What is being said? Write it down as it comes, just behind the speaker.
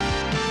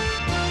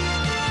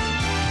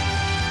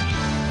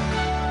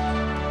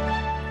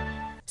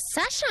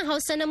Sashen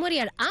Hausa na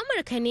muryar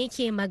Amurka ne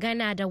ke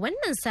magana da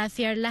wannan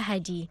safiyar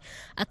Lahadi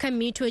a kan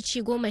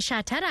mitoci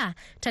 19,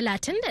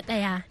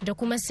 31 da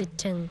kuma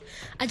 60.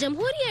 A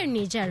jamhuriyar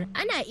Nijar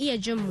ana iya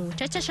jin mu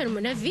ta tashar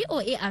mu na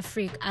VOA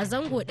Africa a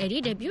zango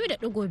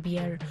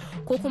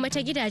 200.5 ko kuma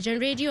ta gidajen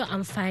rediyo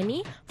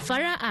amfani,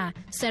 fara'a,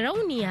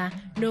 sarauniya,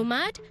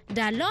 nomad,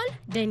 dalol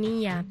da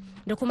niyya.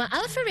 Da kuma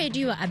Alpha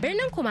Radio a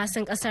birnin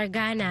Kumasin kasar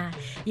Ghana,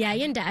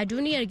 yayin da a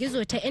duniyar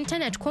gizo ta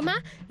intanet kuma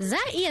za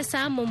a iya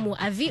samun mu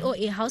a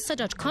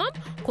voahausa.com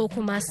ko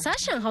kuma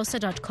sashen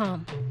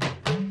hausa.com.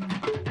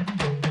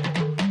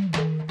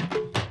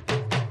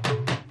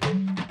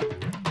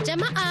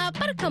 Jama'a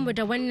barkanmu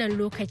da wannan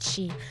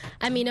lokaci.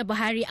 Amina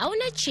Buhari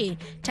auna ce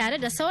tare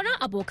da sauran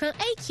abokan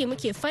aiki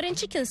muke farin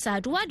cikin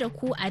saduwa da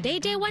ku a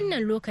daidai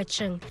wannan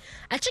lokacin.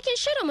 A cikin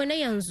shirinmu na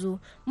yanzu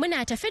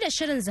muna tafi da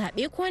shirin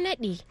zaɓe ko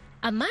naɗi.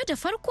 Amma da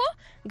farko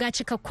ga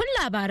cikakkun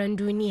labaran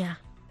duniya.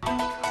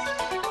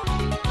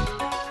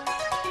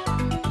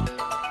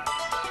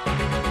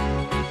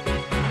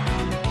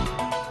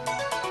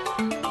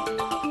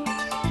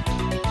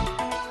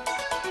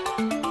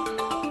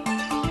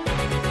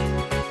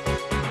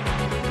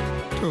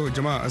 To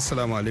jama'a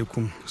assalamu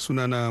alaikum,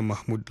 sunana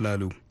Mahmud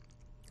Lalo.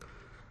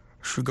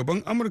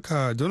 Shugaban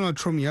Amurka Donald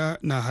Trump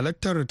na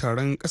halartar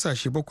taron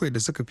kasashe 7 da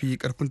suka fi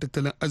karfin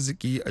tattalin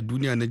arziki a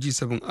duniya na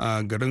G7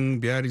 a garin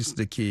Biarritz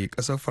da ke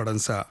kasar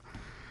Faransa.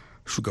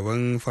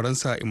 Shugaban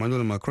Faransa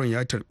Emmanuel Macron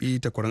ya tarbi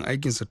takwaran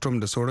aikinsa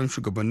Trump da sauran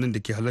shugabannin da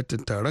ke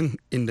halartar taron,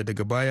 inda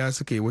daga baya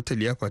suka yi wata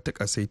liyafa ta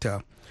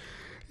kasaita.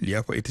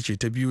 Liyafa ita ce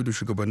ta biyu da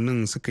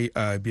shugabannin suka yi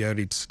a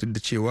Biarritz, duk da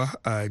cewa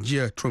a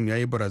jiya Trump ya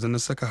yi barazanar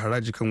saka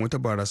haraji kan wata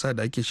barasa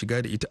da ake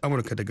shiga da ita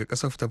Amurka daga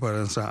kasar ta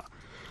Faransa.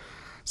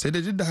 Sai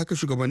da duk da haka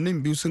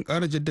shugabannin biyu sun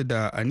ƙara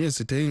jaddada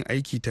aniyarsu ta yin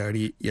aiki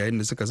tare yayin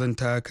da suka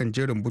zanta kan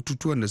jerin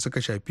batutuwan da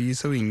suka shafi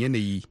sauyin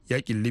yanayi,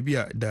 yakin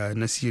Libya da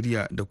na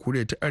Syria da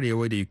Koriya ta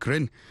Arewa da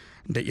Ukraine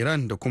da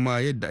Iran da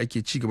kuma yadda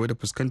ake ci gaba da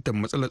fuskantar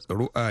matsalar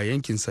tsaro a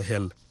yankin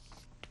Sahel.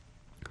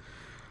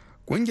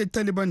 Ƙungiyar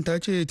Taliban ta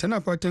ce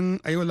tana fatan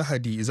a yau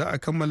Lahadi za a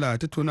kammala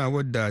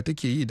tattaunawar da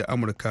take yi da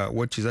Amurka,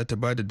 wacce za ta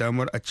ba da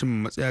damar a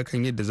cimma matsaya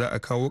kan yadda za a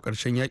kawo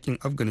ƙarshen yakin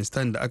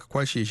Afghanistan da aka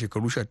kwashe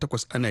shekaru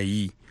 18 ana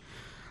yi.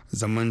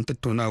 Zaman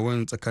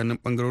tattaunawar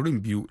tsakanin bangarorin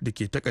biyu da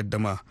ke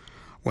takaddama,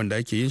 wanda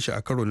ake yin shi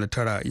a karo na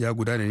 9, ya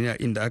gudana ne a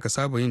inda aka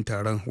saba yin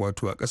taron,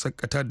 wato a ƙasar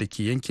Qatar da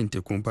ke yankin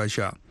tekun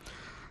fasha.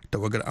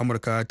 Tawagar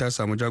Amurka ta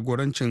samu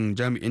jagorancin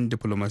jami'in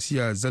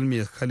diplomasiya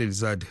Zalmay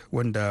Khalilzad,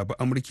 wanda ba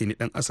Amurke ne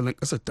dan asalin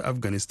ƙasar ta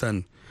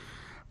Afghanistan.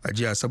 A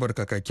jiya Asabar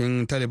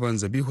kakakin Taliban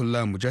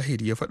Zabihullah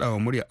Mujahid ya faɗa wa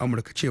muryar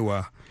Amurka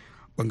cewa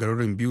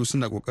bangarorin biyu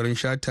suna kokarin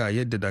shata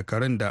yadda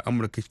dakaran da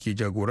Amurka ke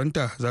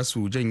jagoranta za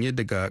su janye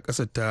daga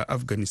ƙasar ta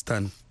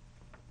Afghanistan.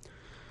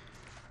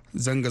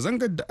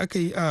 Zanga-zangar da aka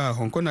yi a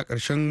Hong Kong a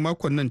ƙarshen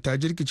makon nan ta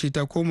jirkice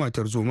ta koma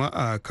tarzoma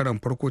a karan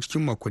farko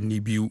cikin makonni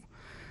biyu,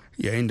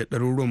 yayin da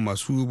ɗaruruwan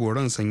masu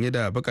boron sanye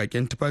da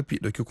baƙaƙen tufafi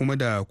ɗauki kuma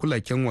da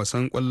kulaken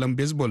wasan ƙwallon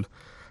baseball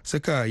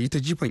suka yi ta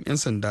jifan 'yan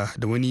sanda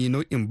da wani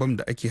nau'in bam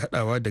da ake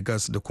haɗawa da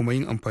gas da kuma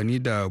yin amfani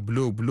da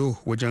bulo-bulo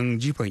wajen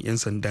jifan 'yan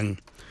sandan.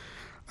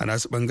 A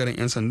nasu ɓangaren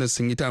 'yan sandan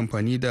sun yi ta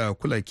amfani da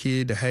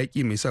kulake da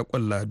hayaƙi mai sa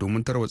ƙwalla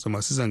domin tarwatsa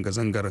masu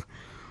zanga-zangar,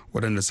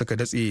 waɗanda suka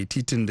datse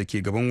titin da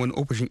ke gaban wani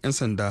ofishin 'yan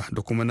sanda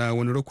da kuma na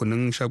wani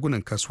rukunin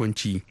shagunan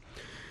kasuwanci.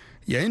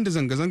 Yayin da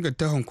zanga-zangar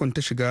ta Hong Kong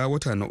ta shiga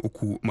wata na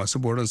 3, masu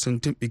boron sun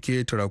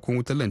tumɓike turakun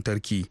wutar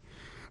lantarki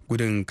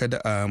gudun kada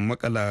a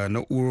makala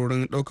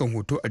na'urorin ɗaukan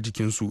hoto a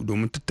jikinsu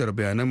domin tattara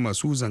bayanan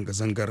masu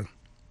zanga-zangar.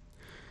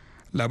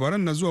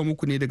 Labaran na zuwa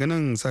muku ne daga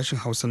nan sashen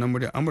Hausa na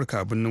muryar Amurka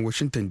a birnin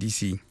Washington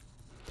DC.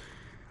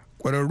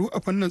 Kwararru a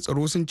fannin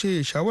tsaro sun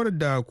ce shawarar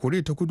da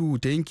Koriya ta Kudu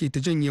ta yanke ta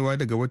janyewa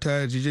daga wata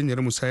yarjejeniyar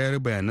musayar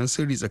bayanan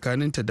sirri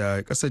tsakaninta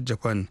da kasar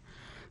Japan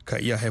ka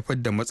iya haifar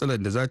da matsalar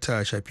da za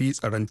ta shafi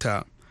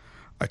tsaronta.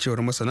 A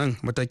cewar masanan,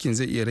 matakin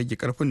zai iya rage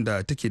karfin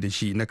da take da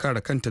shi na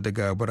kare kanta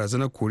daga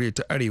barazanar Koriya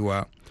ta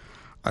Arewa.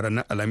 A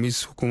ranar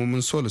Alhamis,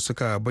 hukumomin Seoul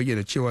suka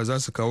bayyana cewa za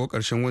su kawo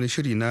ƙarshen wani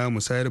shiri na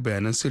musayar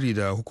bayanan sirri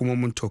da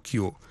hukumomin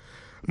Tokyo.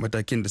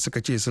 Matakin da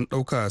suka ce sun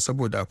ɗauka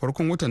saboda a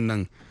farkon watan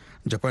nan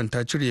Japan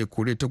ta cire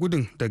Koriya ta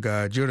Kudun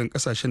daga jerin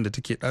kasashen da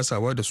take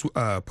dasawa da su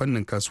a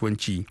fannin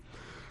kasuwanci.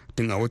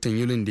 Tun a watan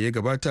Yulin da ya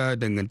gabata,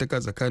 dangantaka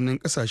tsakanin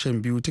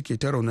kasashen biyu take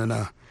ta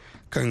raunana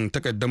kan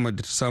takaddamar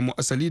da ta samo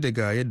asali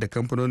daga yadda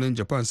kamfanonin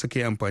Japan suka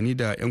yi amfani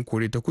da 'yan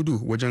Koriya ta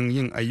Kudu wajen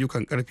yin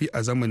ayyukan karfi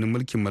a zamanin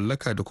mulkin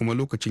mallaka da kuma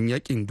lokacin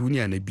yakin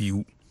duniya na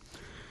biyu.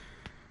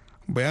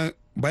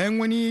 Bayan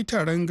wani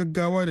taron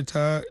gaggawa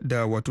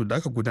da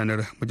aka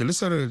gudanar,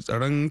 majalisar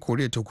tsaron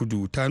Koriya ta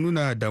Kudu ta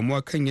nuna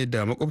damuwa kan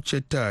yadda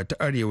makwabciyarta ta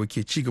arewa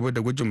ke ci gaba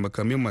da gwajin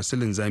makamai masu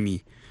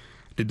linzami,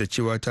 duk da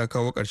cewa ta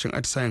kawo ƙarshen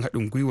atisayen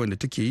haɗin gwiwa da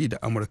take yi da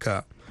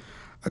Amurka.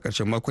 A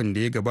ƙarshen makon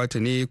da ya gabata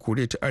ne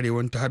Koriya ta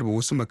arewa ta harba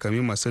wasu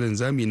makamai masu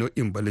linzami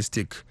nau'in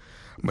ballistic,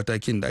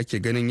 matakin da ake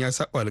ganin ya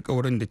saba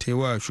alkawarin da ta yi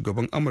wa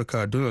shugaban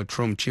Amurka Donald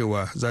Trump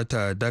cewa za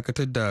ta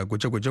dakatar da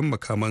gwaje-gwajen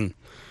makaman.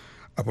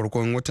 A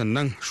farkon watan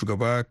nan,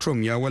 shugaba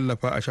Trump ya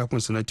wallafa a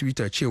shafinsa na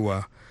Twitter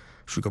cewa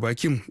shugaba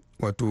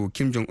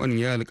Kim Jong-un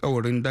ya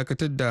alkawarin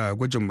dakatar da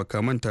gwajin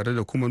makaman tare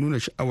da kuma nuna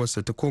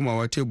sha'awarsa ta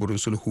komawa teburin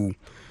sulhu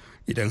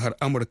idan har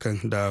Amurka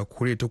da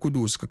Koriya ta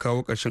kudu suka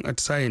kawo ƙarshen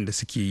atisayen da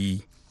suke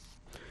yi.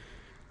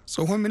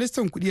 Tsohon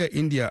ministan kudi a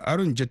India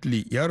Arun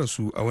Jaitley ya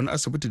rasu a wani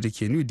asibiti da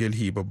ke New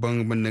Delhi,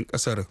 babban birnin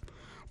kasar,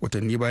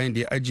 watanni bayan da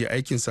ya ajiye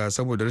aikinsa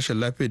saboda rashin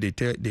lafiya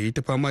da ya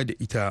ta fama da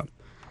ita.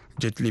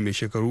 Jaitley mai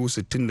shekaru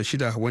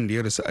 66 wanda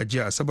ya rasu a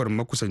jiya Asabar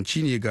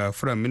makusanci ne ga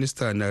Firayim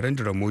Minista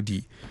Narendra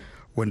Modi,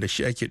 wanda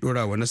shi ake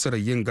dora wa nasarar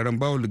yin garan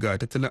bawul ga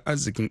tattalin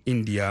arzikin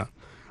India,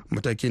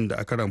 matakin da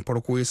a karan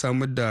farko ya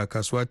samar da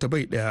kasuwa ta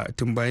bai daya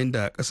tun bayan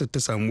da kasar ta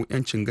samu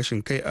 'yancin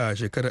gashin kai a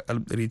shekarar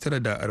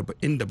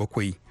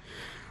 1947.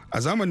 A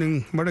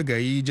zamanin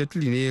marigayi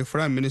Jaitley ne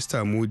Firayim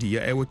Minista Modi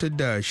ya aiwatar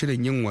da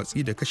shirin yin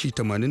watsi da kashi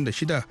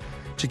 86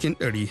 cikin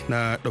 100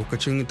 na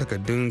daukacin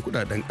takaddun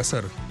kudaden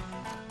kasar.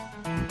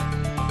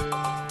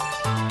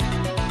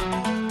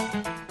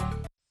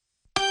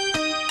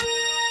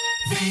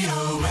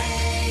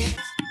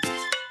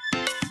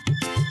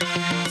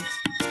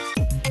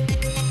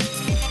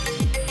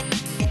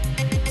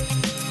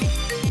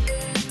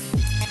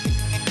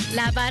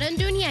 Labaran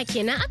duniya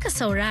kenan aka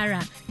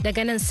saurara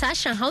daga nan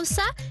sashen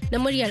Hausa na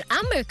muryar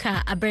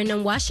Amurka a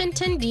birnin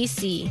Washington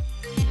DC.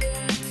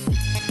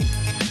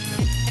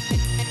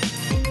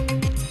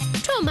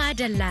 To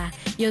madalla,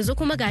 yanzu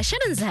kuma ga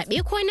shirin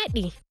zaɓe ko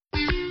naɗi.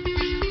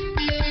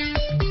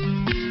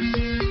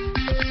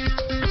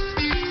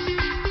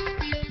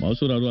 Masu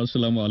sauraro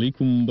assalamu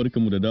alaikum,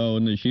 barkamu da dawa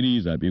wannan shiri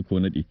zabe ko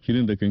nadi,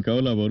 shirin da kan kawo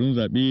labarun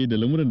zabe da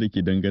lamuran da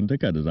ke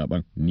dangantaka da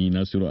zaben. Ni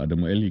Nasiru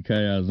Adamu El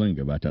Hikaya zan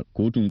gabatar.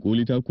 Kotun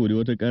koli ta kori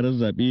wata karar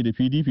zabe da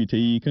PDP ta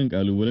yi kan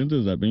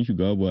kalubalantar zaben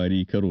shugaba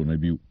Buhari karo na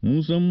biyu.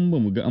 Mun san ba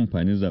mu ga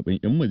amfanin zaben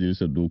yan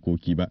majalisar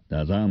dokoki ba,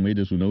 da za a mai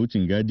da su na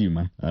wucin gadi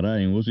ma a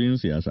ra'ayin wasu yan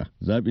siyasa.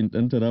 Zabin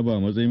dan Taraba a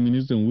matsayin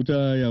ministan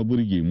wuta ya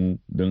burge mu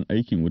don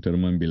aikin wutar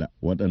Mambila.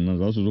 Waɗannan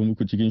za su zo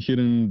muku cikin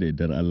shirin da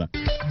yardar Allah.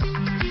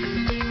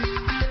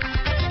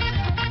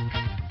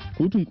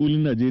 Kotun kolin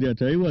Najeriya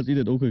ta yi watsi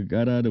da ɗaukaka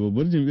ƙara da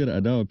babbar jam'iyyar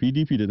adawa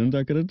PDP da ɗan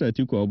takarar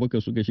Atiku Abubakar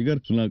suka shigar,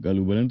 suna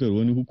kalubalantar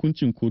wani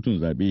hukuncin kotun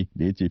zaɓe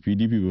da ya ce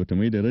PDP ba ta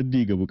mai da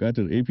raddi ga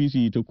buƙatar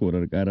APC ta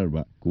korar ƙarar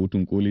ba.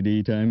 Kotun koli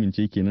dai ta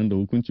amince kenan da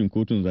hukuncin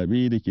kotun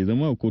zaɓe da ke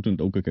zama a kotun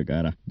ɗaukaka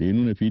ƙara da ya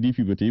nuna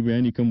PDP ba ta yi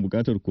bayani kan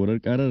buƙatar korar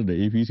ƙarar da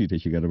APC ta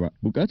shigar ba.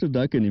 Buƙatar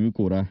da aka nemi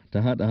kora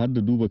ta haɗa har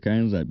da duba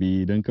kayan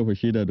zaɓe don kafa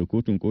shaida da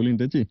kotun kolin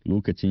ta ce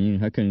lokacin yin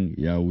hakan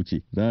ya wuce.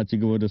 Za a ci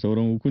gaba da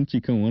sauran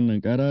hukunci kan wannan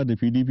ƙara da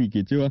PDP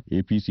ke cewa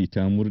APC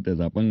ta murda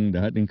zaben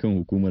da haɗin kan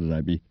hukumar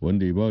zaɓe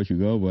wanda ya ba wa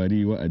shugaba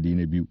Buhari wa'adi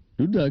na biyu.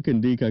 Duk da hakan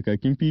dai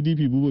kakakin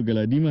PDP Buba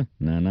Galadima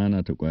na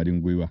nana ta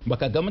kwarin gwiwa.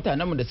 Baka ga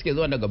mutanenmu da suke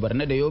zuwa daga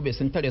Borno da Yobe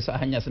sun tare su a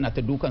hanya suna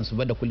ta dukan su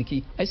ba da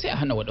kulki, ai sai a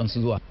hana waɗansu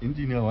zuwa.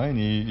 Injiniya waye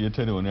ne ya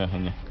tare wani a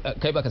hanya?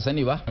 Kai baka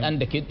sani ba, an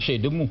da ke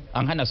shaidunmu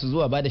an hana su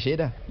zuwa ba da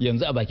shaida,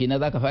 yanzu a baki na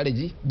zaka fara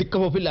ji duk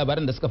kafofin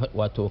labaran da suka faɗi.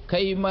 Wato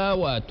kai ma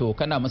wato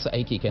kana musu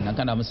aiki kenan,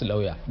 kana musu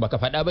lauya, baka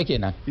faɗa ba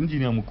kenan.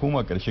 Injiniya mu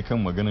koma ƙarshe kan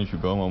maganar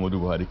shugaba Muhammadu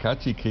Buhari, ka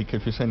ce kai ka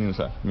fi sanin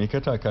sa, me ka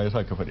taka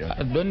yasa ka faɗi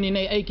haka? Don ni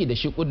nayi aiki da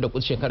shi kud da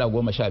kud shekara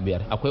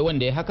 15, akwai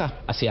wanda ya haka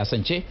a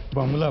siyasance.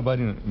 Ba mu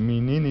labarin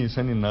menene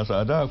sanin nasa,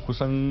 a da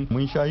kusan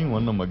mun sha yin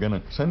wannan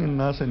maganar. Sanin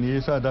nasa ne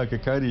yasa da ka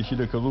kare shi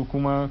da ka zo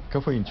kuma ka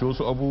fahimci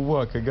wasu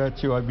abubuwa ka ga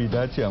cewa bai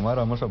dace a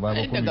mara masa ba.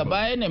 Daga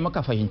baya ne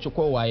muka fahimci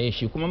ko waye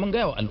shi, kuma mun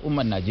gaya wa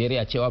al'ummar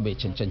Najeriya cewa bai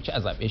cancanci a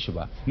zaɓe shi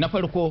ba. Na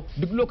farko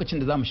duk lokacin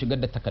da zamu shigar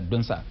da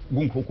takaddunsa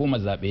gun hukumar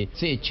zaɓe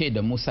sai ya ce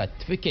da mu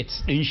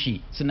certificates ɗin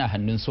shi suna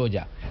hannun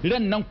soja.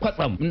 Ran nan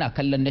kwatsam muna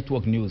kallon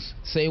network news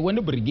sai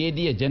wani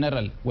brigadier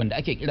general wanda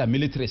ake kira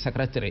military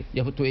secretary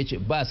ya fito ya ce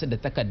ba su da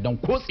takaddan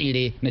ko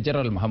tsire na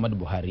General Muhammadu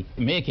Buhari.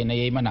 Me yake na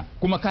yayi mana?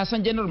 Kuma ka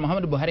san General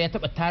Muhammadu Buhari ya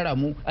taba tara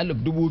mu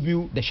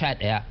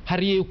 2011 har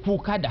yayi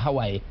kuka da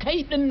hawaye.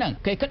 Kai din nan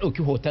kai ka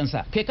dauki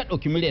hotonsa, kai ka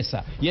dauki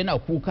muryarsa, yana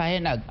kuka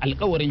yana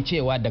alƙawarin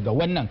cewa daga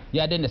wannan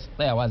ya daina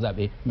tsayawa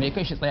zabe. Me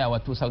kai shi tsayawa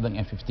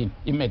 2015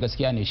 in mai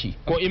gaskiya ne shi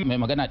ko in mai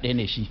magana ɗaya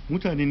ne shi?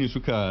 Mutane ne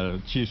suka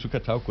ce suka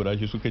takura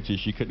shi, suka ce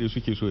shi kadai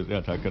suke so ya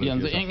tsaya takarar.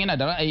 Yanzu in ina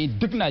da ra'ayi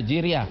duk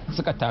Najeriya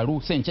suka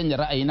taru sai in canja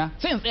ra'ayina,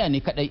 sai in tsaya ne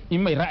kadai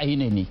in mai ra'ayi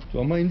ne ni. To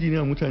amma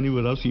injiniya mutane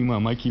ba za su yi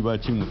mamaki ba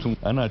ce mutum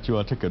ana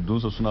cewa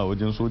takardunsa suna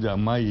wajen soja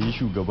amma ya yi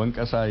shugaban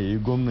kasa, ya yi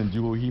gwamnan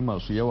jihohi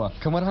masu yawa,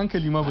 kamar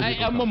hankali ma ba zai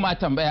dauka. Ai an mun ma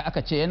tambaya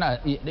aka ce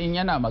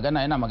yana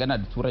magana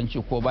da turanci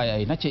ko baya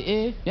yi,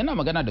 nace yana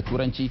magana da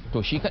turanci.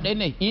 To shi kadai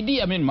ne?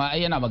 Idi Amin ma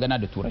yana magana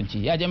da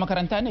turanci, ya je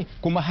makaranta ne,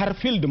 kuma har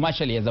field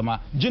marshal ya zama.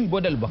 Jin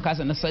Bodal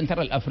Bakasa na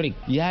Central Africa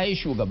ya yi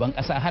shugaban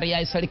kasa, har ya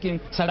yi sarkin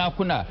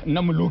sarakuna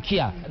na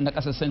mulukiya na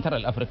kasar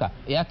Central Africa,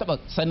 ya taba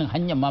sanin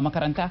hanyar ma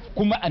makaranta.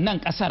 Kuma a nan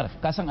kasar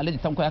ka san Alhaji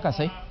Tanko ya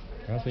kasai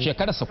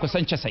shekararsa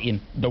kusan 90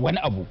 da wani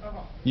abu,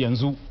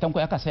 yanzu Tanko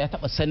ya kasa ya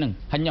taba sanin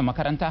hanyar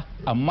makaranta,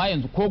 amma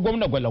yanzu ko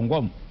gwamna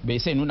Gwalangwam bai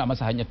sai nuna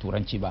masa hanyar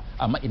turanci ba,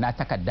 amma ina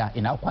takarda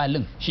ina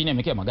kwalin shine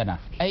muke magana.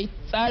 Ai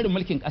tsarin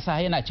mulkin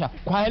kasa yana cewa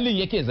kwalin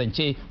yake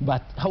zance ba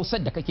Hausar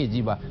da kake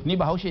ji ba. Ni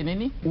ba Haushe ne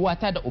ni,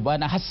 uwata da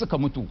ubana har suka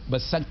mutu ba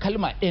san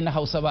kalma ɗaya na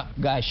Hausa ba,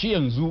 gashi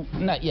yanzu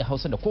ina iya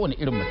Hausa da kowane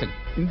irin mutum.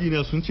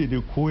 Injiniya sun ce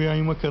dai ko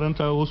yayi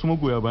makaranta wasu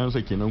magoya bayan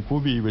sa kenan ko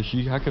bai ba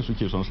shi haka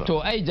suke son sa.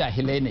 To ai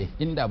jahilai ne,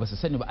 inda ba su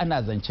sani ba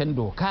ana zancen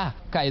doka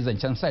kai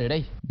zancen san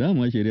rai.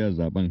 Dama shari'ar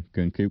zaben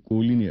kan kai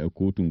koli ne a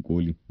kotun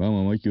koli. Ba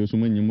mamaki wasu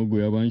manyan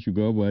magoya bayan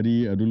shugaba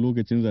Buhari a duk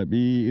lokacin zabe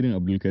irin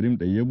Abdulkarim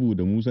Dayyabu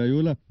da Musa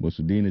Yola ba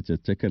su daina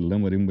caccakar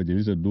lamarin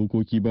majalisar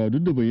dokoki ba,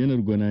 duk da bayyanar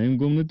gwanayen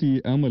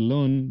gwamnati Ahmad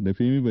Lawan da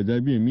Femi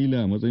Bajabiya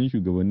Mila a matsayin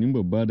shugabannin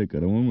babba da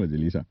karamar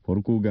majalisa.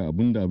 Farko ga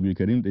abin da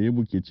Abdulkarim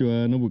Dayyabu ke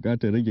cewa na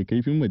bukatar rage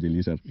kaifin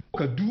majalisar.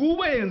 Ka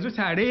duba yanzu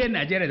tarayyar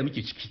Najeriya da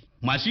muke ciki,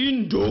 masu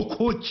yin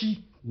dokoki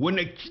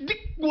wanda duk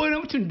wani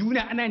mutum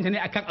duniya ana yin ta ne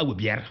akan abu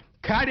biyar: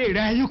 kare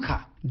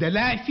rayuka da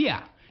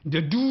lafiya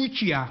da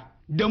dukiya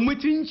da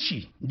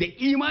mutunci da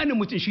imanin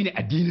mutum shine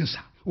addininsa,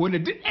 wanda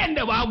duk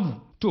da babu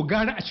to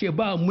gara a ce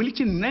ba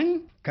mulkin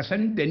nan. Ka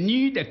san da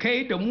ni da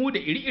kai da mu da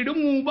iri-irin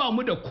mu ba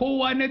mu da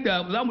kowa na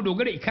da za mu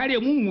dogara kare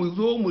mu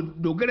zo mu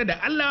dogara da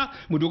Allah,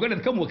 mu dogara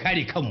da kanmu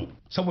kare kanmu.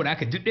 Saboda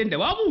haka duk da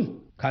babu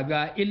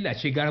kaga illa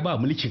ce gara ba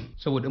mulkin,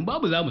 saboda in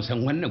babu za mu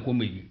san wannan ko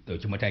mu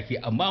dauki mataki,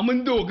 amma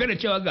mun dogara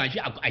cewa gashi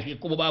a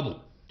kuma babu.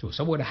 To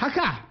saboda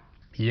haka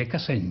ya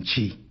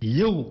kasance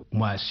yau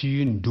masu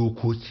yin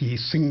dokoki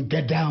sun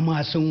ga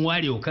dama sun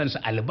ware wa kansu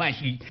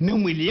albashi na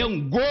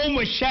miliyan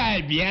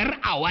 15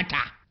 a wata.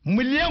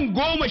 Miliyan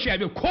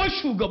 15 ko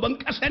shugaban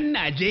ƙasar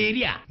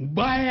Najeriya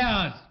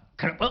baya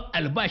karɓar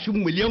albashin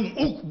miliyan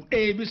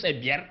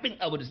 3/5 ɗin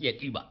abu da suke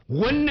ɗiba.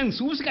 Wannan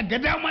su suka ga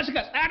dama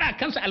suka tsara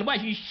kansa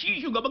albashi, shi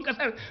shugaban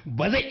ƙasar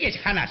ba zai iya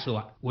hana su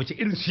ba. Wace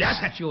irin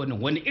siyasa ce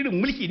wannan? Wani irin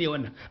mulki ne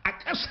wannan? A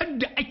ƙasar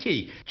da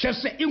ake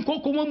 90 ko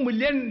kuma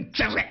miliyan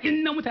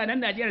 90 na mutanen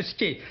Najeriya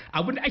suke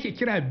abin da ake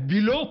kira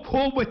below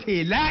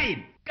poverty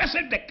line.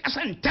 Ƙasar da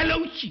ƙasan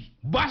talauci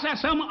ba sa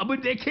samun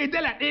abin da yake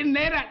dala ɗaya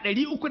naira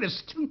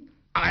 360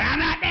 a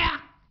rana ɗaya.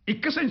 In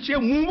kasance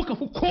mu muka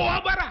fi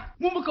kowa bara,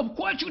 mu muka fi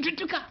kowa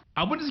cututtuka.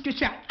 Abin da suke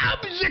cewa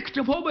abject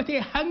poverty,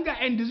 hunger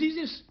and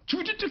diseases.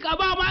 Cututtuka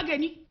ba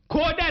magani. Ko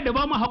da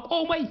ba mu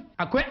haƙo mai,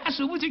 akwai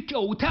asibiti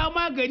kyauta,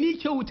 magani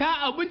kyauta,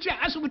 abinci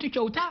asibiti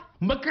kyauta,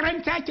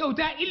 makaranta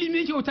kyauta,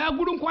 ilimi kyauta,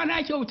 gurin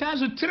kwana kyauta,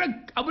 sutura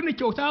abin da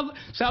kyauta,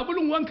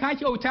 sabulun wanka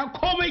kyauta,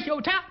 komai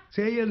kyauta.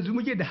 Sai yanzu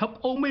muke da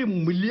haƙo mai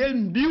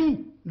miliyan 2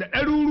 da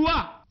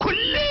ɗaruruwa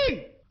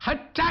kullum.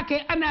 Hatta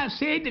kai ana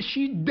sai da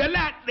shi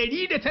dala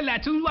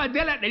 130 zuwa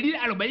dala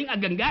 140 a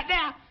ganga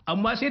ɗaya,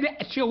 amma sai dai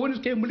a ce wani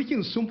suka yi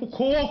mulkin sun fi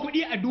kowa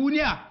kuɗi a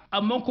duniya,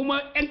 amma kuma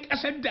 'yan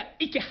ƙasar da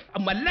ike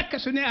mallaka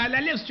su ne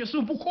halaliyar su ce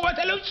sun fi kowa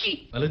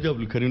talauci. Alhaji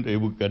Abdulkarim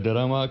Dayyabu,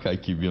 kaddara ma aka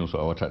ake biyan su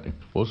a wata ɗin.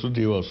 Wasu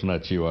da yawa suna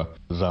cewa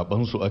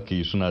zaben su aka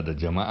yi suna da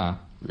jama'a.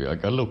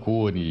 Akalla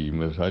kowane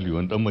misali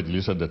wani dan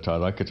majalisar da ta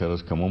zaka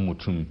taras kamar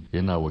mutum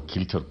yana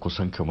wakiltar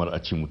kusan kamar a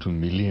ce mutum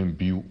miliyan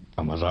 2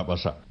 a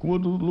mazaɓarsa, kuma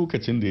duk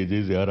lokacin da ya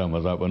je ziyara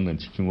mazaɓar nan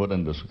cikin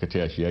waɗanda suka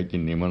taya shi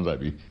yakin neman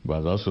zaɓe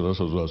ba za su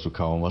rasa zuwa su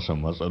kawo masa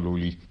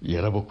matsaloli ya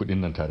raba kuɗin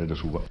nan tare da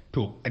su ba.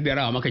 To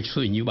kaddarawa maka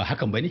so in yi ba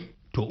hakan ba ne?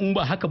 To in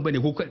ba hakan bane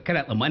ko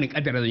kana tsammanin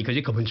kaddara zai ka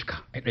je ka bincika,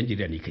 ai dan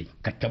jarida ne kai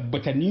ka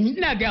tabbatar. Ni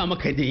ina gaya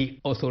maka ne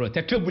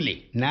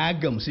authoritatively na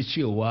gamsu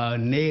cewa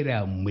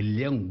naira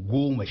miliyan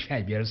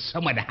 15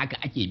 sama da haka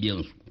ake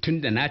biyan su,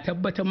 tunda na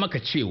tabbatar maka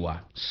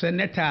cewa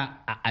sanata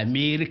a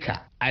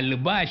America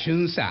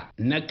albashinsa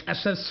na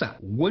ƙasarsa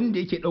wanda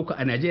yake ɗauka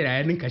a Najeriya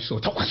ya ninka sau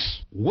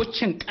 8.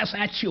 Waccan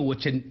ƙasa ce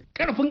waccan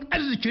ƙarfin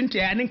arzikinta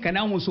ya ninka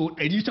namu sau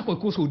 800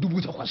 ko sau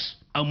 8,000.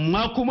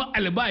 Amma kuma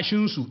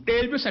albashinsu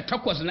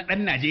 1/8 na ɗan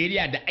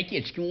Najeriya da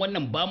ake cikin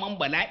wannan baman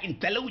bala'in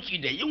talauci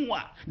da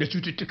yunwa da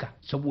cututtuka.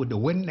 Saboda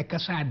wannan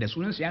ƙasa da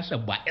sunan siyasa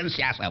ba 'yan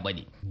siyasa ba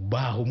ne,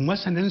 ba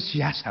masanan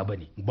siyasa ba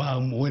ne, ba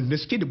wanda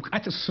suke da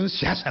buƙatar sun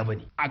siyasa ba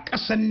ne. A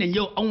ƙasar nan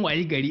yau an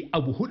wayi gari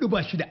abu 4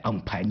 ba shi da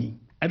amfani.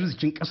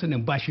 Arzikin ƙasar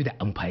nan ba shi da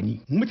amfani,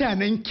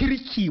 mutanen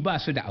kirki ba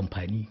su da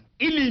amfani,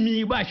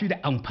 ilimi ba shi da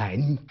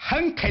amfani,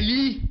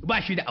 hankali ba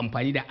shi da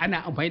amfani. Da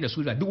ana amfani da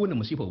su da duk wani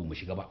masifa ba mu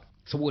shiga ba,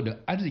 saboda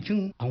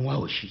arzikin an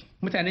wawo shi,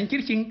 mutanen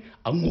kirkin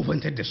an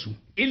wofantar da su,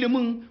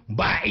 ilimin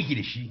ba aiki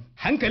da shi,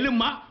 hankalin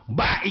ma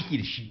ba aiki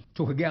da shi.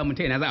 To ka gaya mun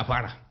ta ina za a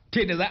fara? Ta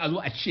da za a zo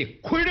a ce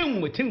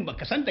kurin mutum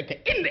baka san daga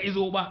inda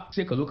izo ba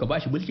sai ka zo ka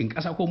bashi mulkin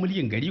kasa ko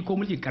mulkin gari ko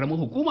mulkin karamar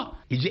hukuma,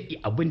 ije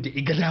abin da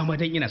iga dama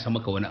dan ina san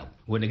maka wani abu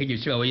wanda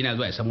kake cewa wai yana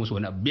zuwa ya san musu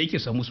wani abu. Me yake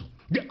san musu?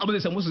 Duk abin da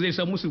san musu zai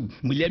san musu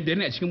miliyan 5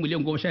 ne a cikin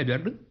miliyan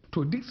 15 din.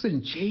 To duk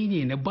zance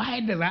ne na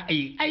bayan da za a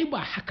yi, ai ba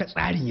haka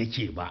tsarin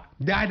yake ba.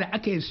 Da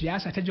aka yi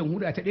siyasa ta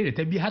jamhuriya ta 1 da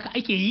ta 2 haka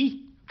ake yi.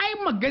 Ai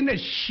maganar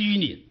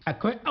shine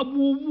akwai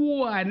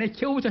abubuwa na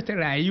kyautata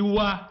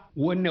rayuwa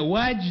wanda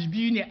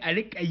wajibi ne a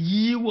rika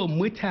yi wa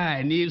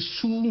mutane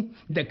su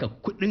daga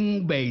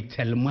kudin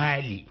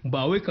baitalmali,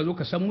 ba wai ka zo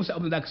ka san musu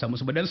abin da za ka san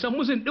musu ba. Dan san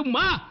musu din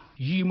ma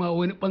yi ma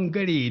wani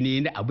bangare ne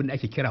na abin da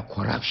ake kira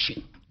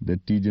corruption.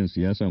 Dattijan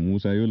siyasa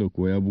Musa Yola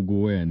ko ya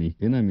bugo waya ne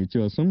yana mai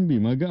cewa san bai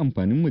ma ga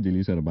amfanin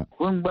majalisar ba.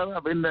 Kun bar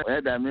abin da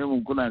ya dame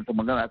mu kuna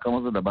magana akan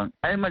wasu daban.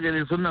 Ai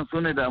majalisun nan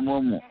su ne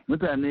damuwar mu.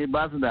 Mutane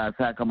ba su da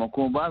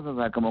sakamako ba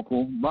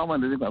mu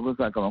da zai akwai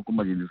sakamakon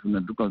majalisun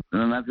nan dukkan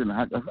na nasu na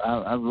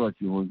har zuwa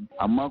cihohi.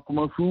 Amma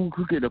kuma su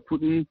suke da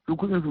kuɗi su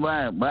kuɗin su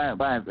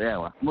baya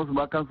tsayawa. Kuma su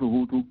ba kansu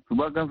hutu su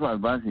ba kansu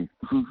albashi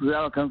su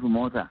yawa kansu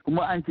mota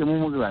kuma an ce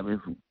mu zaɓe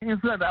su. In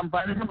suna da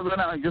amfani sai mu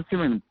zauna a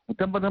adjustment mu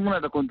tabbatar muna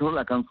da control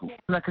a kansu.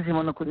 Suna kashe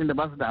mana kuɗin da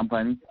ba su da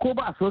amfani ko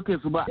ba a soke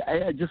su ba a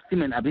yi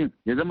adjustment abin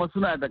ya zama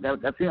suna da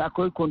ƙarƙashin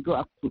akwai control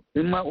a su.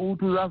 In ma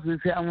hutu za su yi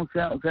sai an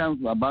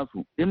su a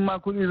basu. In ma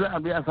kuɗi za a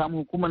bi a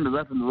samu hukumar da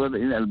za su lura da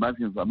irin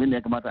albashin su abin da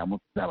ya kamata a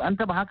musu. An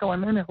taba haka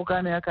wannan ne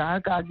kuka ne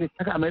haka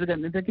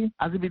American din take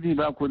asibiti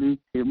ba kuɗi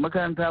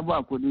makaranta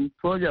ba kuɗi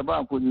soja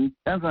ba kuɗi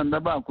yan sanda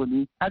ba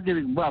kuɗi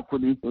agric ba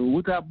kuɗi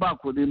wuta ba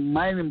kuɗi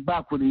mining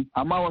ba kuɗi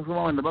amma wasu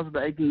ma wanda ba su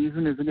da aikin yi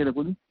su ne suke da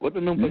kuɗi.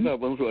 Waɗannan fa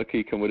zaben su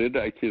ake kamar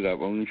yadda ake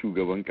zaben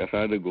shugaban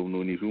kasa da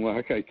gwamnoni su ma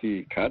haka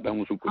ake kaɗa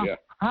musu kuri'a.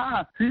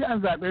 A'a sai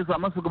an zaɓe su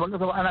amma shugaban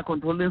kasa ba ana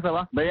control ɗinsa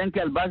ba ba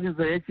yanke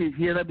albashinsa ya ce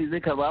shi rabi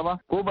zai karba ba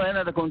ko ba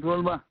yana da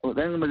control ba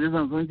ɗan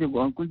majalisar sun ce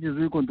kunci su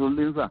yi control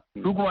ɗinsa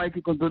su kuma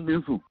ake control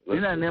ɗinsu.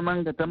 Ina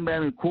neman ka tambaya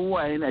mai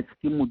kowa yana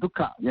cikin mu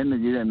duka yan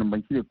Najeriya nan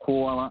ban cire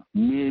kowa ba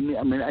me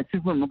a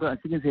cikin muka a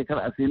cikin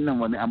shekara asirin nan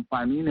wani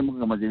amfani ne muka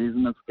ga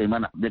majalisun nan suka yi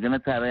mana daga na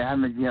tarayya har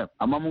na jihar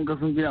amma mun ga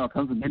sun gina wa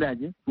kansu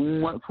gidaje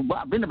su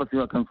ba abinda ba su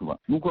yi wa kansu ba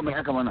mu ko mai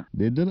haka mana.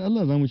 Da yardar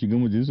Allah za mu shiga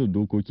majalisar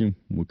dokokin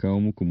mu kawo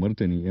muku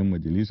martani yan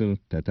majalisar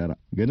ta tara.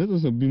 Ga natsa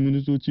sabbin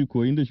ministoci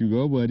ko inda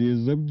shugaba Buhari ya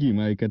zabge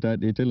ma'aikata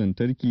ɗaya ta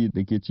lantarki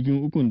da ke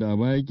cikin ukun da a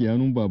baya ke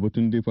hannun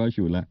Babatunde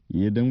Fashola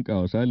ya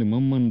damƙa wa Salim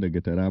Mamman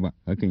daga Taraba.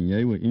 Hakan ya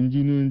yi wa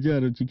injiniyoyin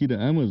jihar ciki da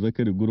Ahmad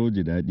Zakari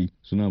Guroje daɗi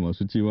suna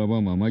masu cewa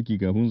ba mamaki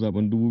kafin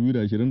zaben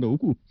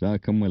 2023 za a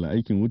kammala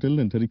aikin wutar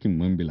lantarkin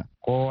Mambila.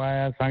 Kowa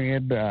ya san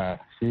yadda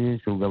shi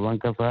shugaban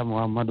kasa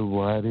Muhammadu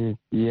Buhari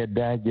ya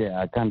dage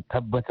akan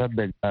tabbatar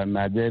da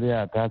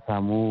Najeriya ta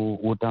samu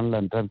wutan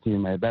lantarki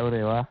mai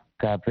daurewa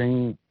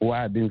kafin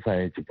wa'adinsa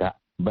ya cika.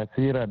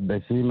 Basirar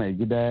da shi mai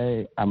gida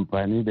ya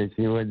amfani da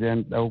shi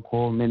wajen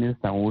ɗauko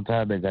ministan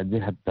wuta daga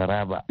jihar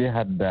Taraba.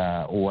 Jihar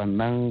da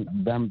wannan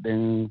dam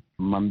ɗin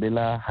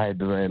Mambila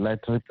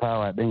Hydroelectric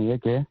Power ɗin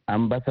yake,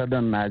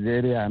 ambasadon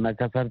Najeriya na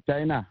kasar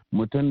China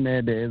mutum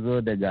ne da ya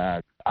zo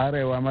daga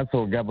arewa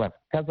maso gabas.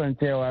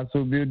 Kasancewa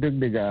su biyu duk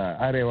daga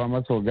arewa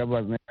maso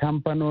gabas ne.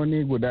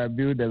 Kamfanoni guda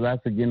biyu da za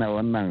su gina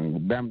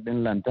wannan dam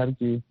ɗin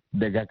lantarki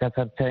daga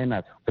kasar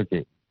China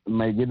suke.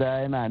 Mai gida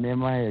yana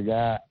nema ya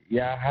ga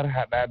ya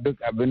harhaɗa duk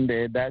abin da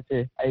ya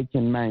dace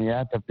aikin nan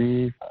ya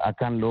tafi a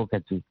kan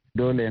lokaci.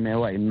 Dole ne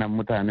wa'innan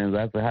mutanen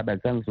za su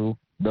haɗa kansu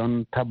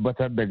don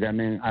tabbatar da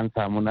ganin an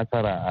samu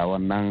nasara a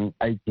wannan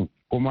aikin.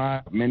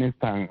 Kuma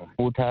ministan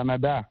wuta na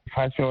da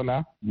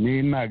Fashola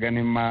ni na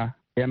ganin ma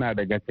yana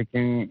daga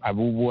cikin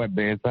abubuwan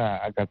da ya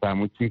sa aka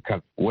samu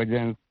cikas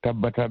wajen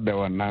tabbatar da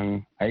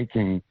wannan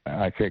aikin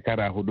a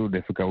shekara 4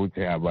 da suka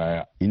wuce a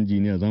baya.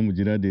 Injiniya za mu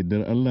jira da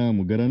yardar Allah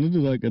mu ga ranar da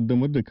za a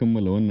kaddamar da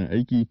kammala wannan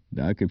aiki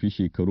da aka fi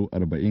shekaru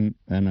 40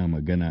 ana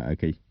magana a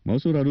kai. Masu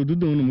sauraro duk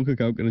da wani muka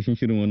kawo ƙarshen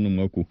shirin wannan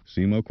mako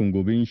sai makon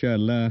gobe insha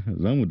Allah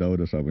za mu dawo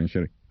da sabon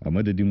shirin. A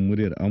madadin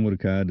muryar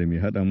Amurka da mai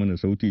haɗa mana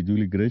sauti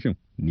Julie Gresham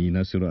ni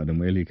Nasiru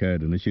Adamu Elikaya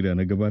da na shirya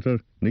na gabatar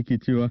nake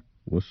cewa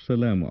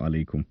wassalamu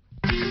alaikum.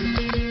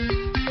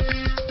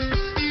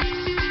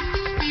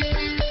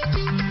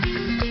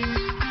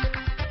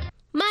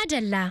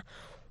 Madalla,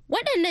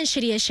 waɗannan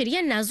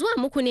shirye-shiryen na zuwa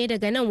muku ne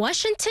daga nan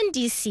Washington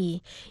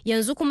DC,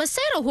 yanzu kuma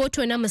sai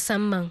rahoto na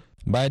musamman.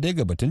 Baya dai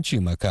ga batun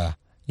cimaka,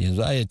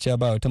 yanzu a cewa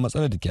ba wata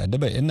matsalar da ke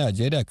addabar 'yan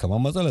Najeriya kamar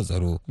matsalar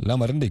tsaro,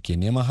 lamarin da ke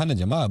neman hana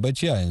jama'a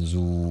bacci a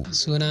yanzu.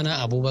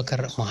 Sunana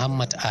Abubakar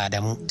Muhammad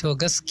Adamu. To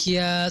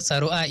gaskiya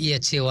tsaro a iya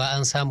cewa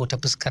an samu ta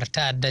fuskar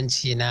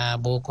ta'addanci na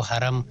Boko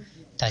Haram,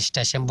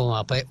 tashe-tashen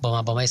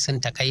bama-bamai sun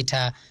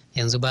takaita,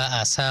 yanzu ba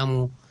a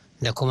samu,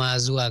 da kuma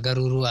zuwa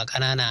garuruwa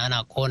ƙanana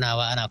ana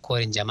ƙonawa ana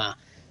korin jama'a.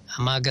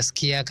 Amma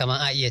gaskiya kamar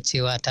a iya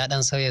cewa ta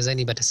ɗan sauya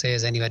zani bata sauya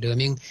zani ba,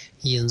 domin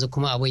yanzu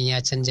kuma abun ya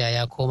canja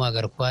ya koma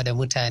garkuwa da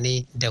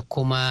mutane da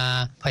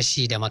kuma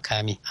fashi da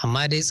makami.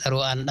 Amma dai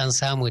tsaro an ɗan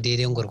samu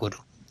daidai gwargwado.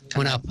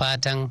 Muna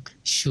fatan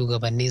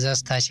shugabanni za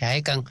su tashi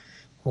haikan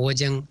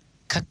wajen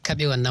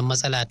kakkaɓe wannan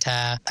matsala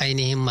ta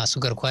ainihin masu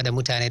garkuwa da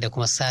mutane da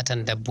kuma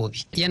satan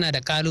dabbobi. Yana da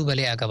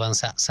kalubale a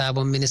gabansa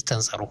sabon ministan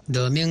tsaro,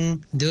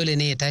 domin dole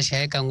ne ya tashi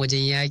haikan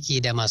wajen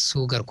yaƙi da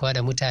masu garkuwa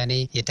da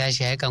mutane, ya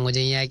tashi haikan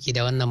wajen yaƙi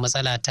da wannan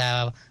matsala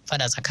ta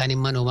faɗa tsakanin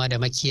manoma da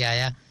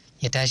makiyaya,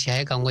 ya tashi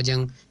haikan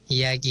wajen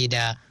yaƙi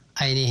da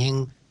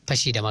ainihin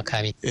fashi da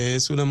makami.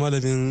 Sunan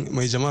malamin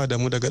mai jama'a da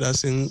mu daga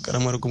dasin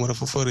karamar hukumar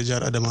fufar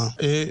jihar Adama.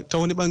 Ta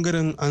wani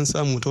bangaren an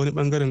samu, ta wani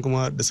bangaren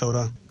kuma da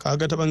saura.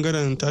 Kaga ta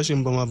bangaren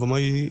tashin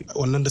bama-bamai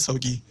wannan da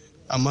sauki,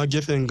 amma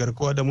gefen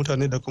garkuwa da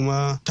mutane da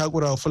kuma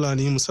takura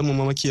Fulani musamman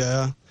ma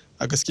makiyaya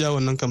a gaskiya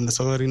wannan kam da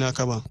saurari na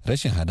kaba.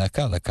 Rashin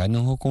hadaka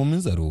tsakanin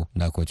hukumomin tsaro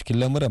na ko cikin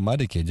lamuran ma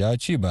da ke jawo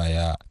ci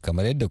baya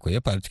kamar yadda ko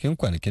ya faru cikin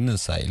kwanakin nan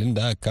sa'ilin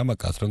da aka kama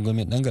kasuwar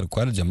gwamnati dan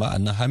garkuwar jama'a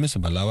na Hamisu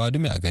Balawa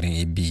Dume a garin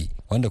Ibbi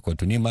wanda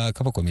kotuni ma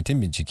kafa kwamitin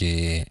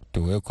bincike.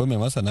 To wai ko mai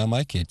masana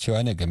ma ke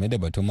cewa ne game da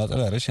batun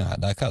matsalar rashin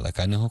hadaka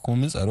tsakanin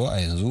hukumomin tsaro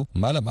a yanzu?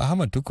 Malam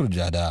Ahmad Tukur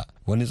Jada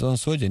wani tsohon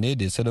soja ne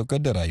da ya sadaukar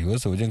da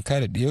rayuwarsa wajen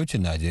kare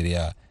diyaucin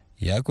Najeriya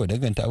ya ko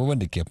danganta abubuwan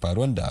da ke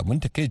faruwa da abin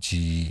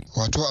takeici.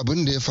 Wato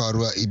abin da ya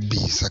faru a Ibbi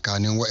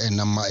tsakanin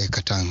wayannan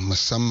ma'aikatan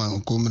musamman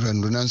hukumar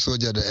rundunar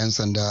soja da 'yan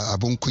sanda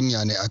abun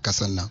kunya ne a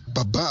kasan nan.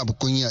 Babban abu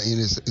kunya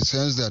in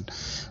sense that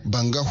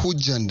ban ga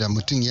hujjan da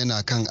mutum yana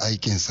kan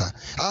aikinsa.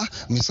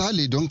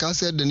 Misali don ka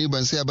sayar da ni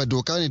ban saya ba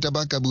doka ne ta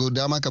baka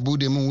dama ka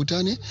bude min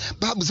wuta ne?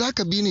 Babu za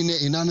ka bi ni ne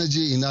ina na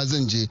je ina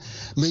zan je.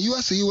 Mai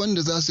yiwa su yi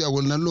wanda za su yi a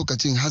wannan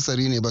lokacin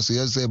hasari ne ba su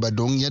yi ba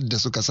don yadda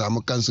suka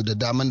samu kansu da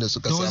daman da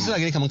suka samu. To wasu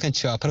gani kamar kan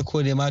cewa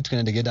ko dai ma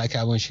tukuna da yadda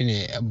aka abin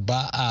shine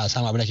ba a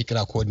samu abin da ake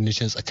kira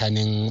coordination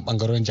tsakanin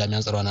bangarorin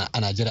jami'an tsaro a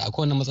Najeriya.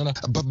 Akwai wannan matsala?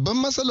 Babban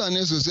matsala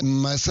ne sosai,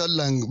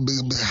 matsalan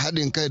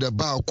haɗin kai da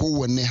ba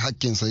kowanne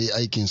hakkinsa yi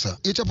aikinsa.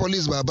 Ita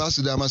police ba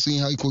su dama sun yi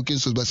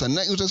haikokinsu ba,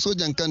 sannan ita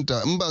sojan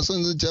kanta in ba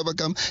son zuciya ba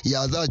kam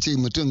ya za ce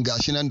mutum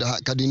gashi nan da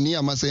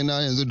kadiniya masai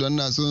na yanzu don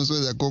na son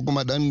soja ko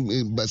kuma dan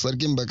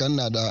sarkin bakan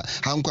na da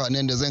hankwa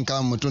ne da zan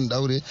kama mutum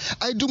daure.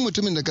 Ai duk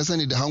mutumin da ka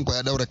sani da hankwa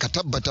ya daure ka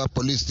tabbata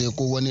police ne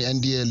ko wani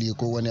NDL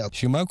ko wani abu.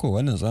 Ko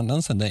wannan tsohon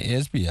dan sandan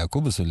ASP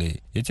Yakubu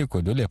Sule ya ce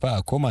ko dole fa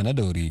a koma na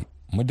dauri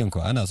muddin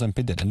ko ana son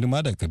fidda dan duma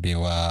daga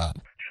kabewa.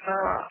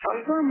 A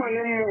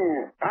zamanin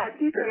mu a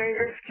hakikanin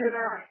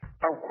gaskiya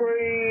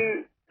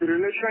akwai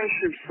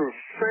relationship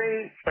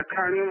sosai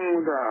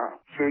tsakaninmu da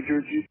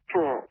sojoji.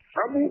 To,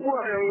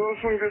 abubuwa yanzu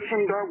sun bi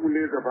sun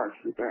dagule gaba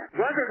ki daya.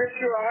 Za ka ga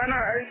cewa ana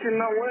aikin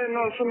nan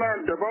wayannan suna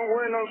daban,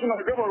 wayannan suna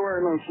gabar,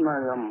 wayannan suna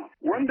yamma.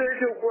 Wanda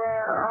yake kuwa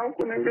a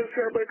hukunin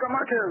gaskiya bai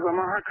kamata ya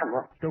zama haka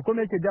ba. To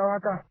kuma yake jawo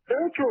haka?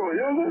 To,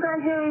 yanzu ka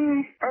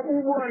san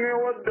abubuwa ne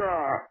wadda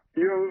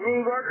yanzu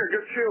za ka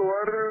ga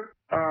cewar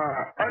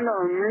ana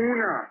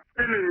nuna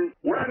ilimi.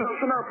 Wayannan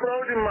suna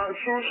proudin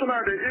masu suna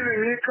da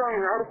ilimi kan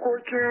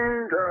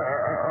harkokin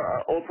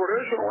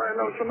operation,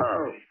 wayannan suna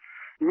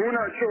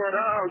nuna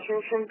cewa su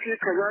sun fi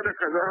kaza da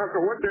kaza haka,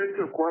 wanda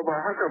yake kuwa ba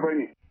haka ba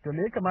ne. To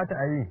me ya kamata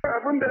a yi?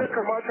 Abin da ya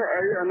kamata a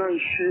yi a nan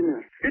shine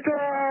ita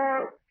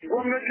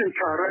gwamnatin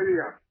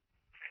tarayya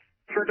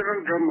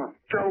federal government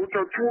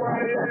kyautatuwa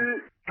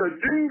ta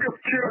dinga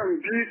kiran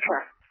bita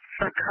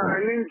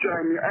tsakanin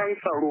jami'an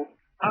tsaro,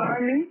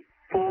 army,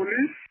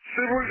 police,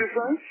 civil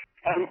defense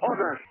and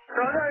others.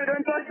 Kaga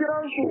idan ta kira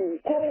su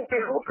kowane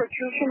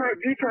lokaci suna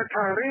bita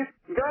tare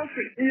za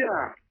su iya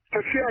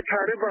tafiya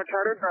tare ba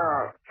tare da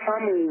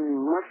samun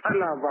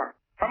matsala ba.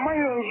 Amma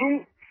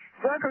yanzu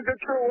za ka ga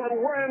cewar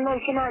wayannan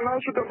suna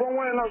nasu daban,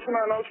 wayannan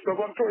suna nasu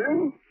daban. To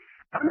in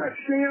ana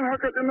cikin yin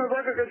haka dinnan za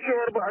ka ga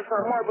cewar ba a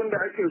samu abin da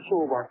ake so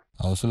ba.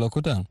 A wasu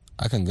lokutan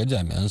akan ga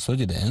jami'an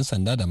soja da 'yan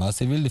sanda da ma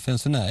civil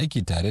defense suna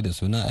aiki tare da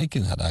sunan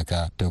aikin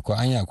haɗaka. To ko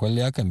anya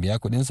kwalliya kan biya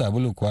kuɗin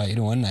sabulu kuwa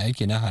irin wannan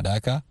aiki na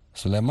haɗaka?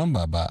 Suleiman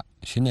Baba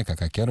shine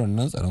kakakken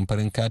rundunar tsaron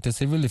farin kaya ta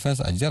civil defense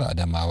a jihar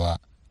Adamawa.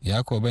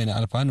 Ya ko bayyana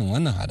alfanun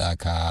wannan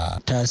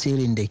haɗaka.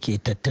 Tasirin da ke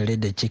tattare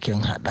da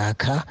cikin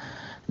haɗaka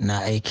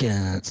na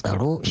aikin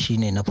tsaro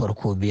shine na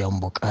farko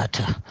biyan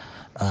bukata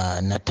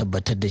na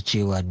tabbatar da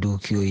cewa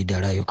dukiyoyi da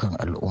rayukan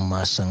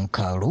al'umma sun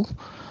karu.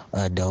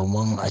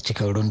 Domin a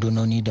cikin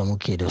rundunoni da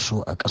muke da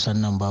su a ƙasar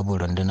nan babu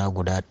runduna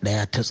guda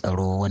ɗaya ta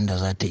tsaro wanda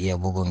za ta iya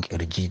bugun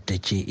kirji ta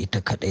ce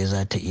ita kaɗai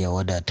za ta iya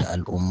wadata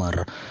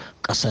al'ummar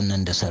ƙasar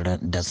nan da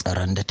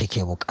tsaron da take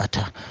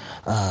bukata.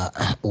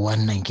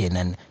 Wannan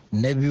kenan.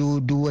 Na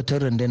biyu, duk wata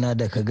runduna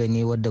da ka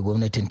gani wadda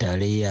gwamnatin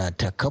tarayya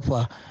ta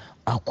kafa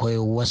akwai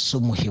wasu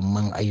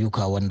muhimman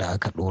ayyuka wanda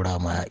aka dora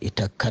ma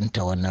ita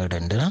kanta wannan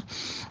runduna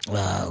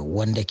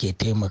wanda ke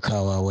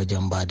taimakawa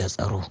wajen ba da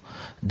tsaro.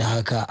 Da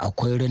haka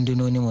akwai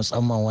rundunoni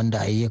musamman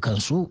wanda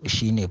ayyukansu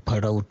shine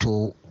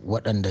farauto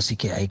waɗanda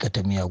suke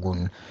aikata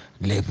miyagun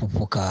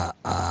laifuffuka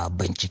a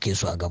bincike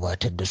su a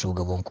gabatar da su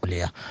gaban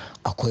kuliya.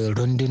 Akwai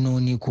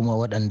rundunoni kuma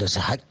waɗanda su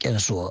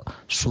haƙƙinsu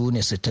su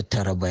ne su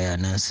tattara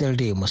bayanan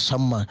sirri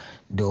musamman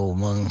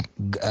domin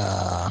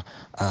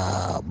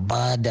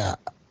ba da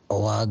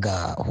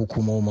ga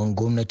hukumomin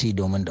gwamnati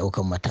domin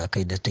ɗaukar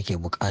matakai da take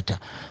bukata.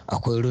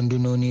 Akwai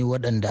rundunoni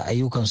waɗanda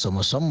ayyukansu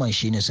musamman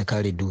shine su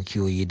kare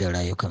dukiyoyi da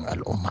rayukan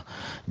al'umma.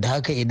 Da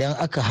haka idan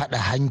aka haɗa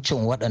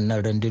hancin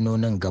waɗannan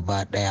rundunonin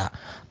gaba ɗaya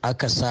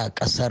aka sa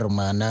ƙasar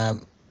mana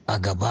a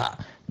gaba,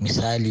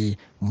 misali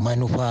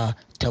manufa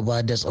ta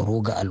ba da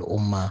tsaro ga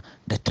al'umma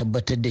da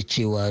tabbatar da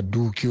cewa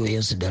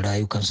dukiyoyinsu da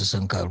rayukansu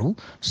sun karu,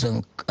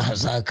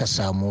 za ka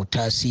samu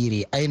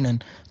tasiri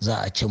ainan,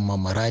 za a cimma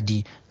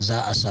muradi,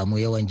 za a samu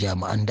yawan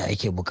jami'an da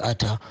ake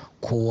bukata,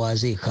 kowa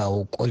zai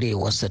kawo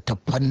ƙwarewarsa ta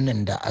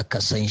fannin da aka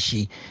san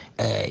shi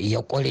ya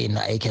ƙware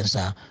na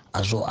aikinsa,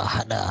 a zo a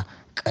haɗa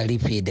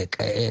karfi da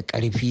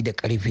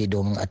karfe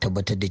domin a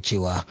tabbatar da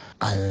cewa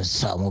an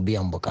samu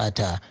biyan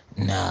bukata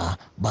na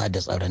ba da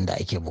tsaron da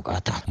ake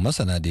bukata.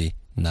 Masana dai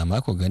na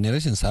mako ganin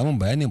rashin samun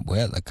bayanin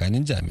boya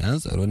tsakanin jami'an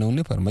tsaro na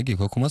wani farmaki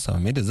ko kuma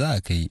samame da za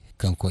a kai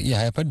kan ko iya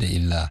haifar da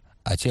illa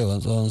a cewar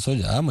tsohon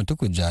soja Ahmad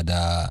Tukuja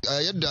da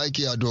a yadda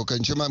ake a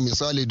dokance ma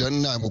misali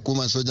don na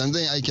hukumar sojan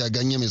zan yi aiki a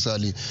ganye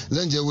misali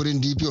zan je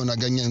wurin DPO na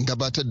ganyen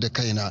gabatar da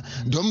kaina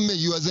don mai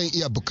yiwa zan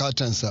iya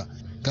bukatansa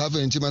ka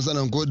fahimci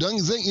masanan ko don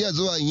zan iya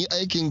zuwa in yi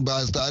aikin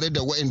ba tare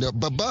da wa'inda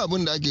babban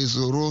abin da ake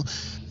tsoro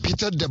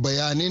fitar da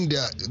bayanin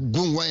da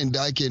gun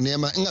wa'inda ake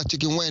nema in a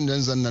cikin wa'inda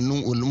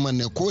zannannun ulumman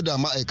ne ko da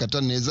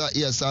ma'aikatan ne za a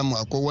iya samu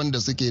akwai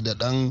wanda suke da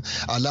dan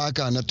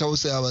alaka na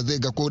tausayawa zai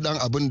ga ko dan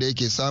abin da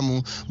yake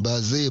samu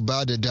ba zai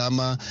ba da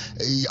dama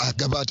a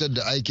gabatar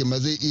da aikin ba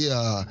zai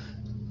iya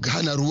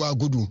hana ruwa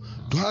gudu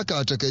don haka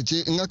a takaice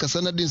in aka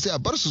sanar din sai a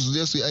bar su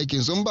je su yi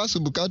aikin sun ba su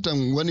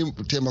bukatan wani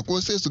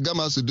taimako sai su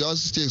gama su da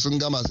su ce sun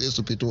gama sai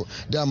su fito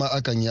dama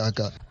akan yi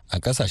haka a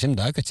kasashen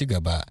da aka ci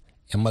gaba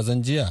 'yan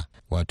mazan jiya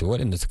wato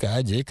waɗanda suka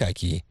ajiye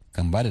kaki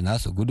kan ba da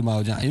nasu guduma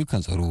wajen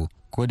ayyukan tsaro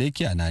ko da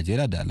yake a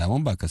Najeriya da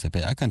alamun ba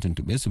kasafai akan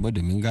tuntuɓe su ba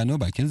domin gano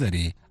bakin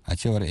zare a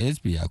cewar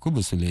ASP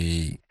Yakubu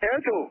Sule.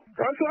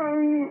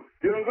 kasan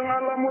yanzu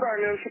al'amura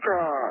ne suka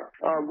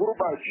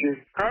gurɓace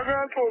kaga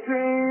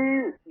tsofin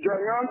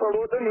jami'an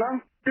tsaro din nan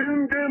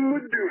in dai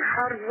muddin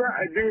har za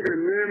a dinga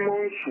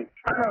neman su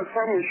ana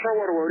samun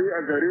shawarwari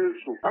a gare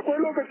su akwai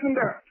lokacin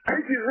da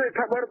aiki zai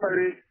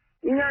taɓarɓare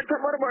in ya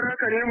taɓarɓare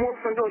ka nemo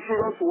sandan su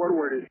za su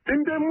warware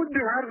in dai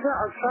muddin har za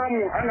a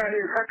samu ana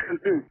yin hakan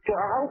din to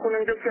a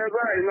hankulan gaskiya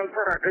za a yi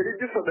nasara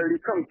 100%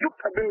 kan duk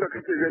abin da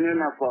kake gani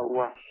yana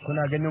faruwa.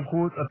 Kuna ganin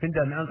ku tsoffin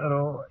jami'an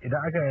tsaro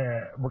idan aka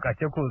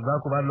bukace ku za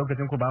ku ba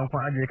lokacin ku bayan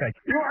kun ajiye kaki.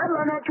 Yo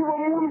Allah na tuba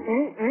mu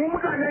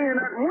mutane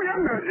ne mu yan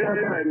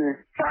Najeriya ne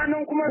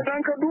sa'annan kuma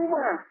idan ka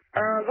duba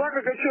za ka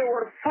ga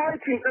cewar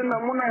fakin din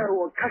nan muna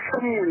yarwa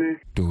kasan mu ne.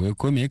 To wai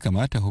ko me ya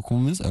kamata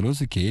hukumomin tsaro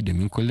su ke yi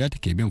domin kulliya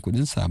take bin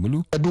kuɗin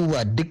sabulu?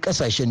 Duba duk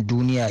kasashen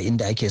duniya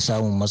inda ake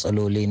samun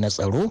matsaloli na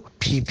tsaro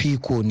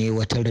fifiko ne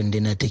wata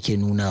runduna take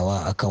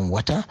nunawa akan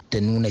wata da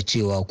nuna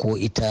cewa ko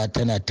ita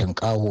tana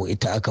tankaho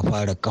ita aka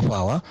fara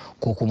kafawa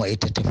ko kuma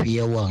ita tafi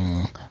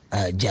yawan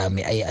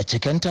jami'ai a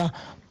cikinta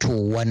to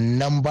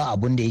wannan ba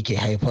abun da yake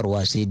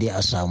haifarwa sai dai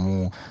a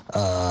samu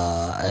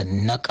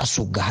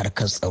naƙasu ga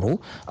harkar tsaro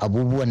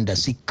abubuwan da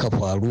suka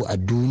faru a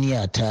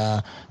duniya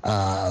ta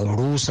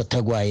rusa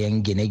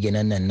tagwayen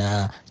gine-ginen nan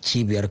na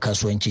cibiyar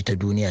kasuwanci ta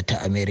duniya ta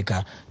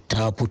Amerika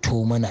ta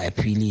fito mana a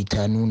fili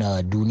ta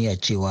nuna duniya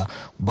cewa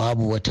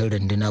babu wata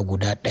runduna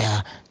guda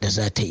ɗaya da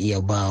za ta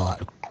iya bawa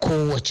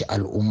kowace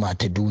al'umma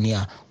ta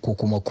duniya ko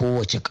kuma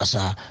kowace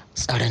ƙasa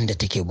tsaron da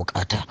take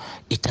bukata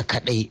ita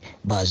kadai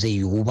ba zai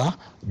yiwu ba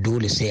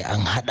dole sai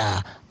an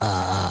hada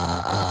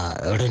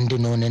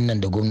rundunonin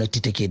nan da gwamnati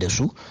take da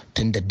su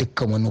tunda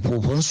dukkan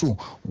manufofinsu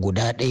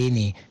guda ɗaya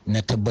ne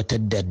na tabbatar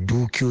da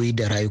dukiyoyi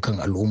da rayukan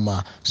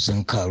al'umma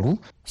sun karu.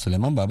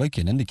 Suleiman Baba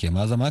kenan da ke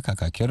ma zama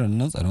kakakin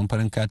rundunar tsaron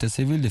farin kata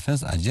civil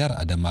defense a jihar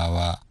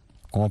Adamawa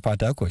kuma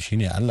fata ko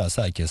shine Allah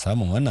sa ake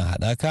samun wannan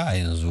haɗaka a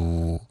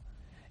yanzu.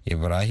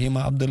 Ibrahim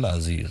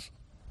Abdulaziz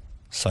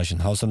sashen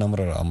Hausa na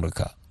murar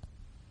Amurka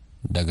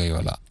daga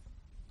Yola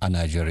a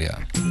Najeriya.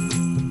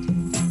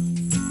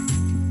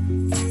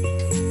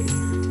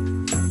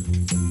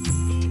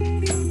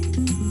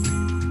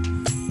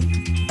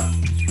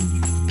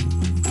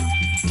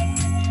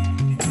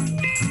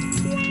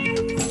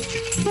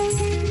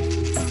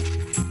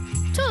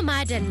 To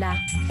madalla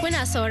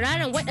kuna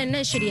sauraron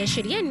waɗannan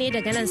shirye-shiryen ne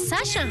daga nan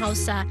sashen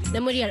Hausa na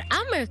muryar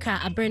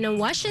Amurka a birnin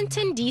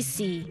Washington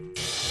DC.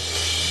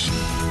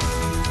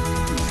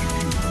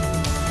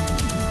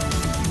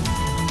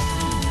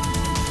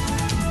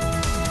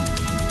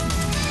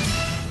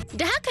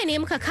 Da haka ne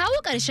muka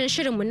kawo ƙarshen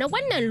shirinmu na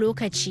wannan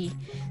lokaci,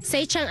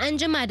 sai can an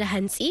jima da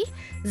hantsi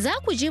za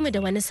ku ji mu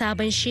da wani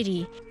sabon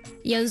shiri.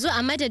 Yanzu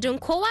a madadin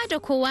kowa da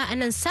kowa a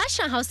nan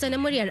sashen Hausa na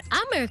muryar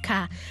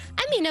Amurka,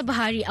 Amina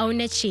Buhari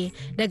auna ce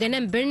daga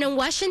nan birnin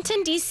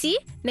Washington DC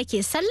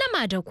nake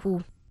sallama da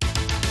ku.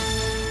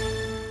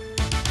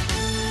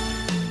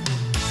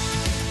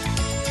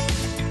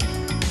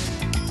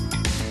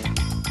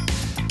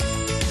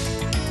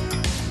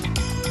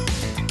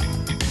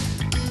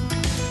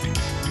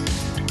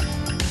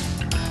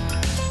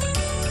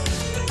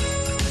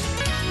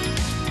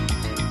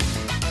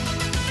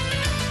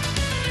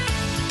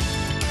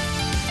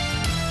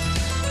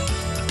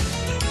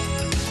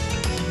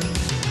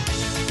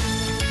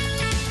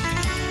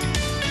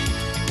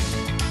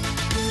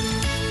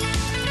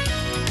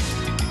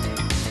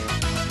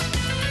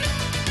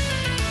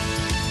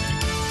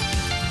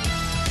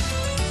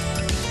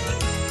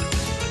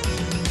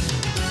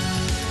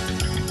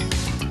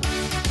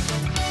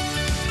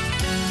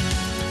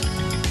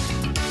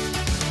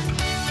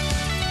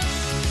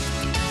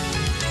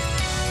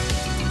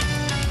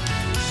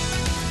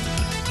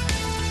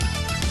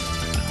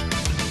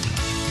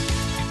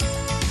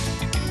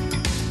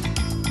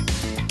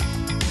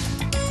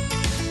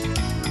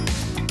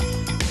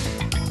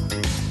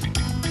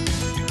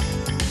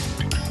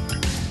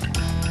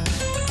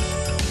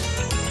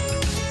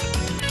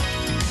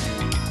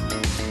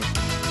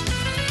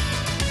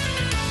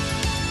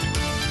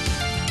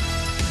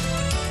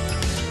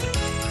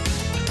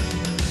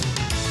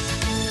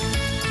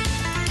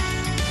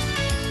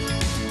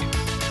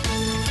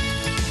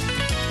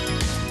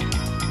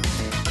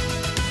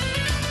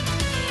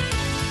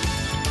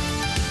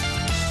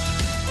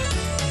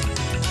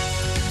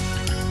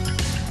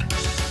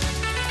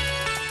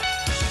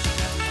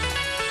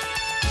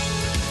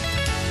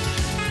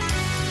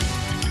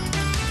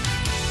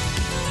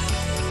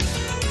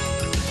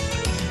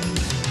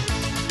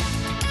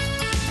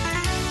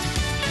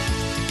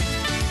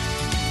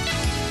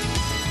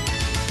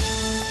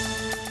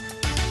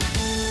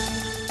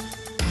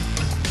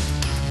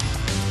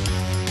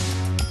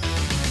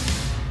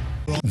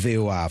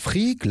 VOA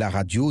Afrique, la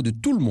radio de tout le monde.